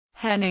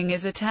Henning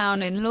is a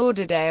town in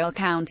Lauderdale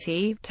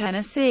County,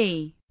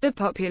 Tennessee. The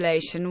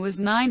population was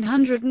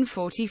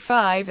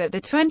 945 at the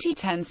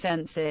 2010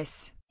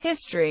 census.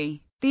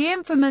 History: the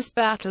infamous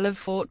Battle of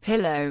Fort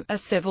Pillow, a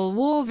Civil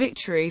War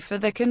victory for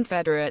the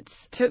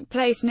Confederates, took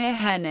place near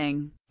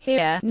Henning.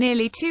 Here,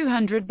 nearly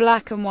 200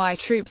 black and white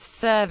troops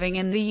serving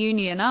in the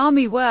Union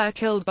Army were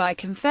killed by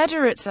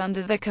Confederates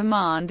under the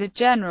command of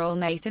General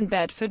Nathan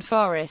Bedford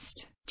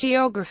Forrest.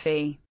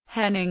 Geography: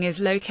 Henning is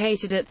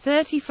located at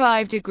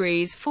 35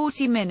 degrees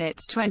 40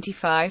 minutes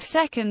 25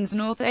 seconds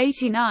north,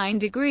 89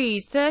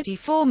 degrees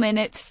 34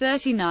 minutes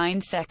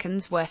 39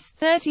 seconds west,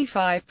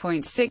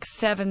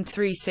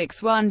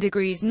 35.67361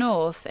 degrees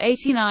north,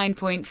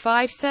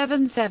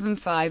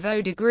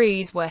 89.57750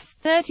 degrees west,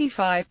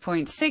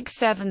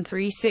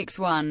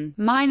 35.67361,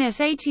 minus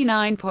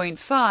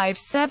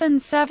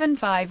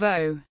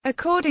 89.57750.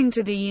 According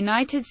to the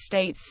United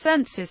States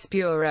Census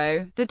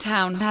Bureau, the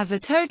town has a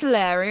total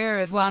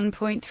area of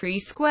 1.3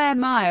 square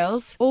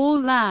miles, all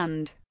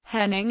land.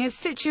 Henning is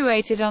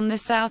situated on the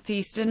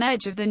southeastern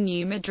edge of the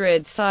New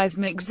Madrid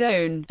seismic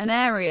zone, an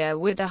area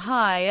with a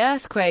high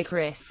earthquake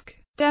risk.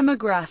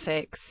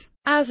 Demographics: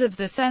 as of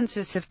the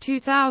census of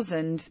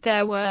 2000,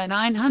 there were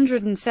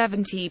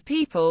 970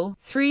 people,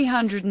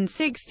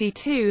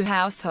 362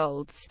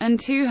 households, and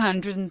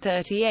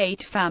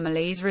 238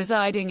 families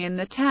residing in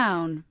the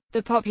town.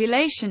 The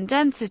population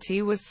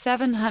density was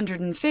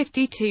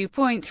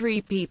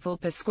 752.3 people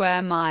per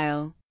square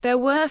mile. There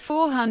were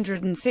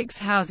 406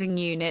 housing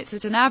units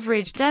at an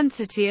average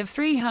density of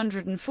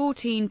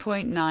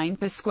 314.9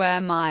 per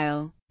square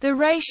mile. The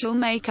racial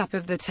makeup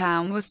of the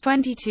town was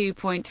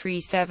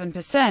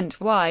 22.37%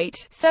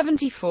 white,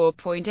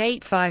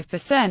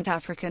 74.85%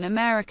 African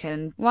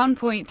American,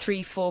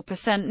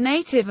 1.34%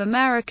 Native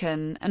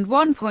American, and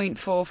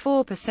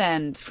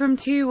 1.44% from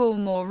two or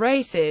more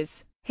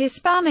races.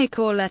 Hispanic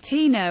or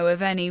Latino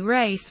of any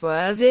race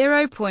were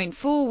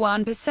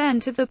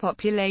 0.41% of the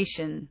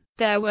population.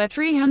 There were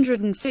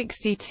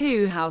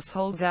 362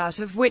 households, out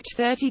of which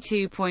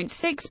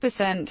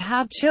 32.6%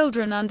 had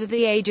children under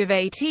the age of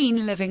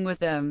 18 living with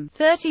them,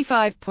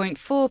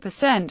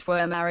 35.4%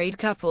 were married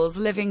couples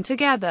living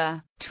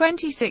together,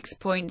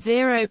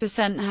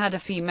 26.0% had a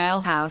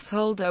female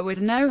householder with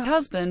no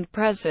husband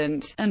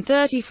present, and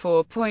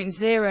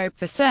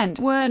 34.0%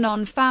 were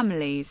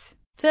non-families.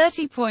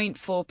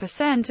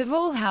 30.4% of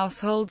all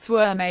households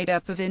were made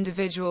up of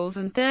individuals,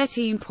 and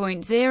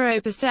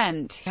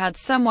 13.0% had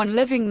someone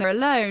living there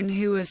alone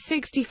who was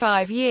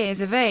 65 years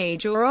of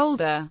age or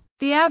older.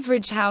 The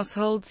average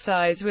household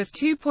size was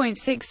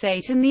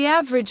 2.68 and the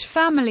average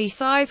family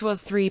size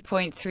was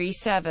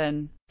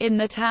 3.37. In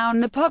the town,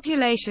 the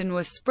population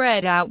was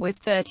spread out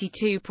with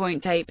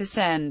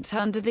 32.8%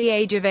 under the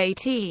age of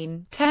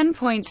 18,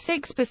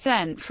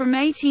 10.6% from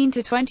 18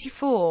 to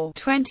 24,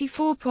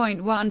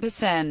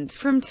 24.1%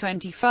 from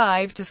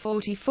 25 to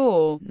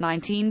 44,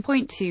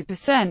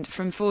 19.2%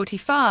 from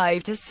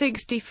 45 to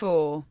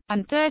 64,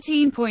 and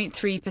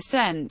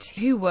 13.3%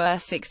 who were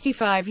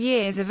 65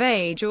 years of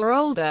age or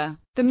older.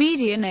 The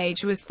median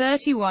age was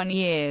 31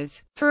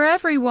 years. For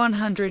every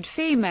 100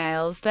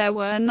 females there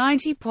were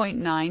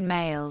 90.9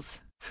 males.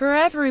 For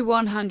every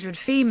 100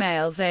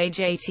 females age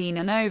 18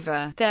 and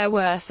over, there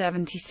were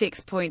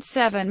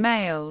 76.7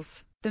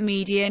 males. The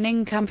median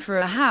income for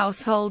a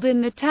household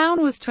in the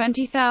town was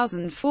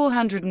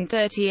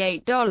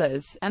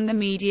 $20,438, and the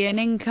median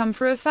income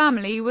for a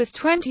family was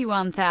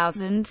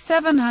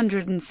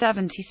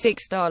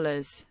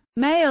 $21,776.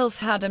 Males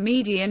had a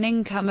median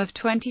income of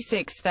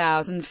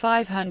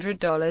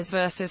 $26,500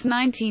 versus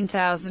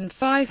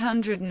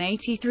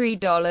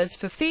 $19,583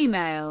 for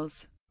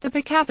females. The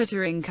per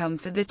capita income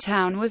for the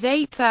town was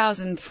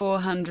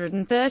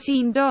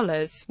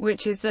 $8,413,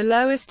 which is the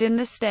lowest in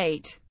the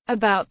state.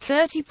 About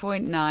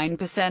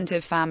 30.9%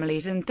 of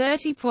families and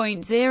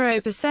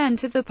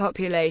 30.0% of the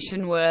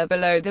population were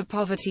below the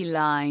poverty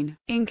line,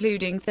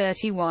 including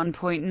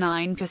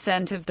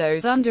 31.9% of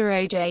those under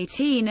age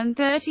 18 and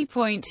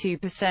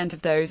 30.2%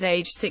 of those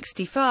age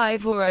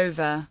 65 or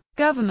over.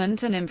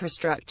 Government and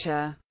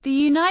infrastructure. The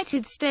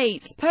United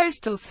States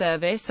Postal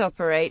Service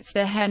operates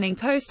the Henning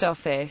Post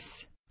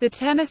Office. The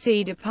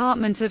Tennessee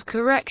Department of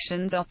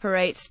Corrections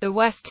operates the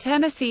West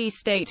Tennessee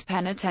State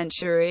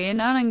Penitentiary in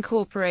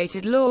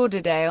unincorporated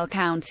Lauderdale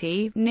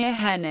County, near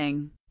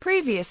Henning.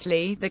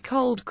 Previously, the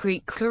Cold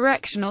Creek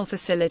Correctional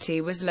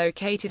Facility was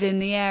located in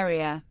the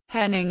area.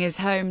 Henning is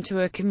home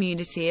to a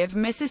community of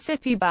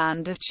Mississippi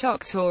Band of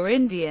Choctaw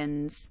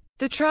Indians.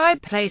 The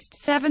tribe placed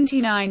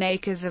 79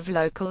 acres of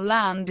local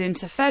land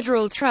into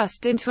federal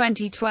trust in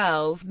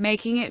 2012,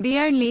 making it the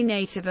only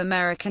Native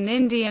American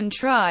Indian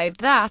tribe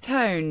that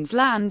owns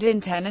land in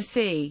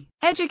Tennessee.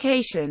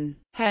 Education.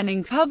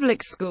 Henning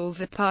Public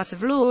Schools are part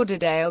of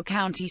Lauderdale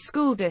County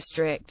School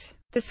District.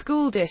 The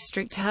school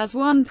district has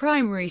one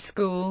primary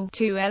school,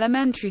 2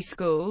 elementary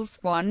schools,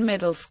 1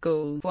 middle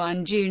school,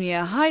 1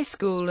 junior high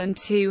school and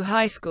 2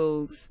 high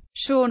schools.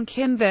 Sean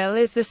Kimball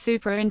is the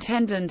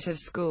superintendent of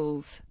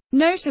schools.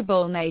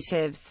 Notable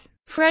natives: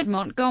 Fred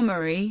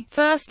Montgomery,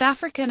 first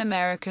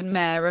African-American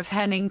mayor of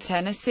Henning,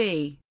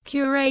 Tennessee.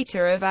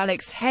 curator of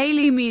Alex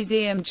Haley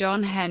Museum,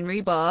 John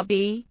Henry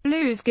Barber,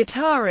 blues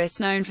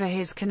guitarist known for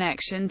his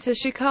connection to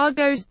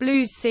Chicago's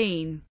blues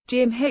scene,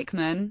 Jim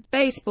Hickman,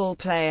 baseball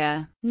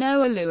player,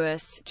 Noah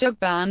Lewis, jug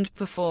band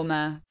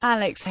performer,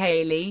 Alex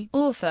Haley,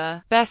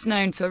 author, best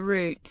known for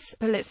Roots,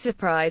 Pulitzer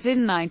Prize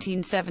in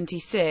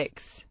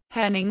 1976.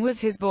 Henning was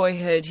his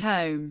boyhood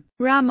home.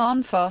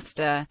 Ramon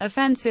Foster,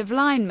 offensive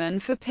lineman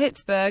for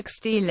Pittsburgh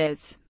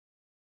Steelers.